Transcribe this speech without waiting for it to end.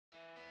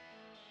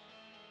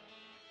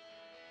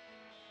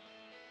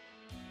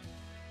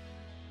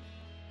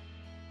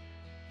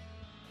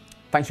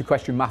Thanks for your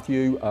question,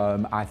 Matthew.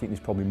 I think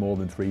there's probably more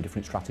than 3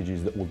 different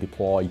strategies that we'll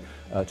deploy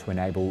to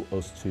enable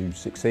us to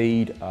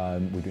succeed.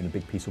 We're doing a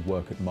big piece of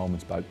work at the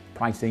moment about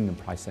pricing and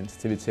price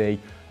sensitivity.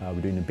 We're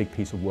doing a big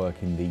piece of work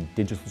in the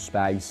digital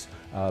space,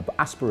 but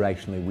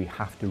aspirationally we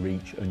have to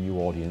reach a new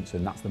audience,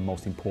 and that's the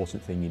most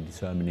important thing in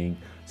determining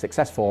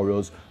success for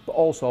us, but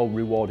also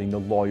rewarding the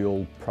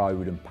loyal,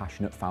 proud and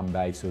passionate fan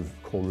base of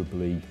core rugby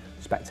league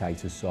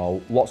spectators.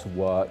 So lots of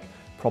work,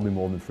 probably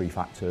more than 3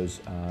 factors,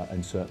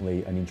 and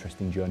certainly an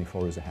interesting journey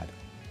for us ahead.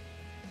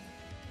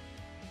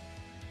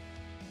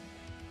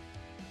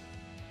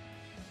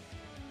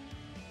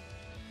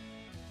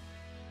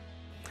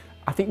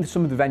 I think that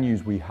some of the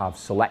venues we have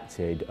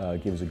selected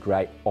give us a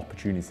great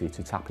opportunity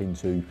to tap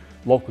into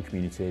local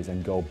communities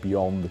and go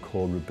beyond the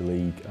core rugby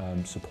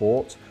league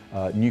support.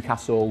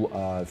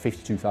 Newcastle,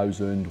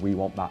 52,000, we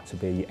want that to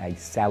be a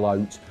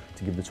sellout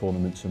to give the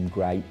tournament some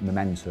great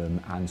momentum,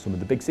 and some of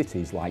the big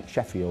cities like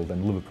Sheffield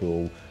and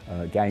Liverpool,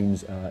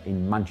 games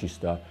in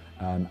Manchester,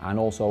 and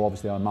also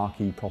obviously our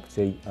marquee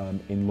property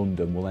in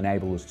London will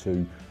enable us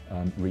to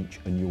reach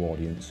a new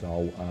audience.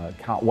 So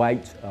can't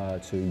wait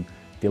to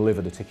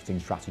deliver the ticketing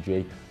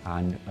strategy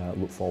and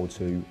look forward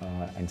to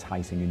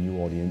enticing a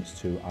new audience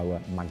to our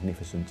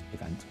magnificent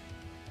event.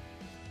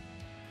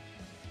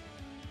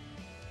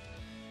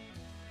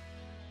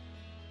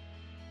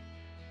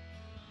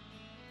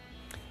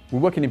 We're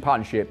working in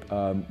partnership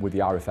with the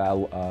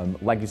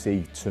RFL.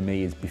 Legacy to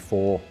me is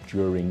before,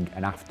 during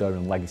and after,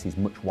 and legacy is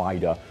much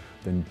wider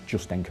than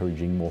just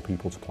encouraging more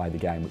people to play the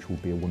game, which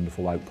would be a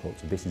wonderful output.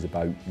 So this is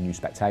about new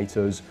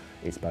spectators,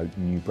 it's about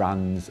new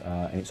brands,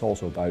 and it's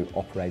also about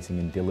operating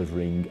and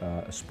delivering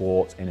a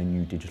sport in a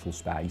new digital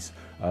space.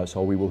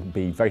 So we will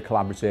be very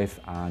collaborative,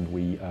 and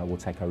we will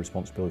take our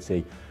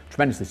responsibility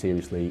tremendously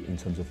seriously in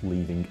terms of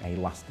leaving a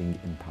lasting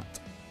impact.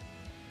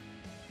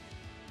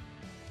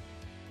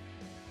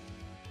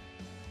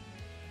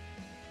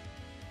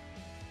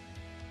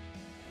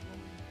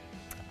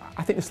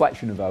 I think the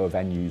selection of our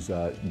venues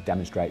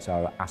demonstrates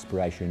our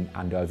aspiration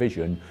and our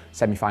vision.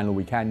 Semi-final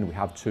weekend, we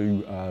have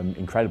 2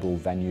 incredible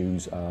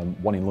venues,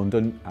 one in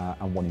London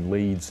and one in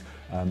Leeds,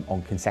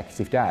 on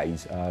consecutive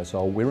days.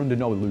 So we're under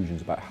no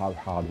illusions about how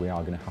hard we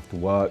are going to have to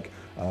work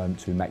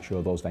to make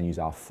sure those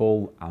venues are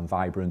full and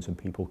vibrant and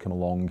people come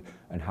along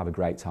and have a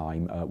great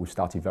time. We've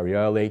started very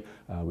early,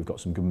 we've got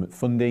some government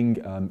funding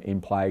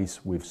in place,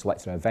 we've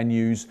selected our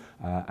venues,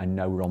 and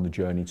now we're on the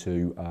journey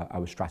to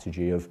our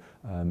strategy of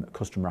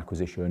customer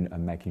acquisition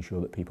and making sure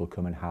that people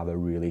come and have a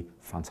really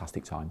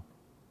fantastic time.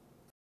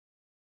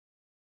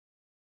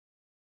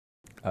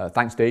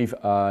 Thanks, Steve.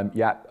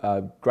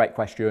 Great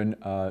question.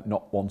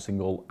 Not one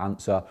single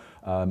answer.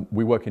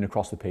 We're working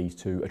across the piece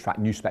to attract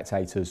new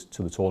spectators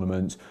to the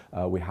tournament.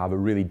 We have a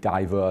really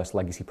diverse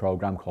legacy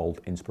programme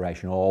called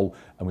Inspiration All,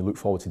 and we look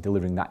forward to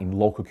delivering that in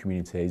local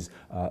communities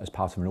as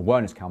part of an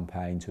awareness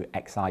campaign to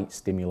excite,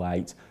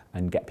 stimulate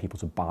and get people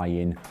to buy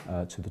in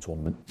to the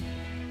tournament.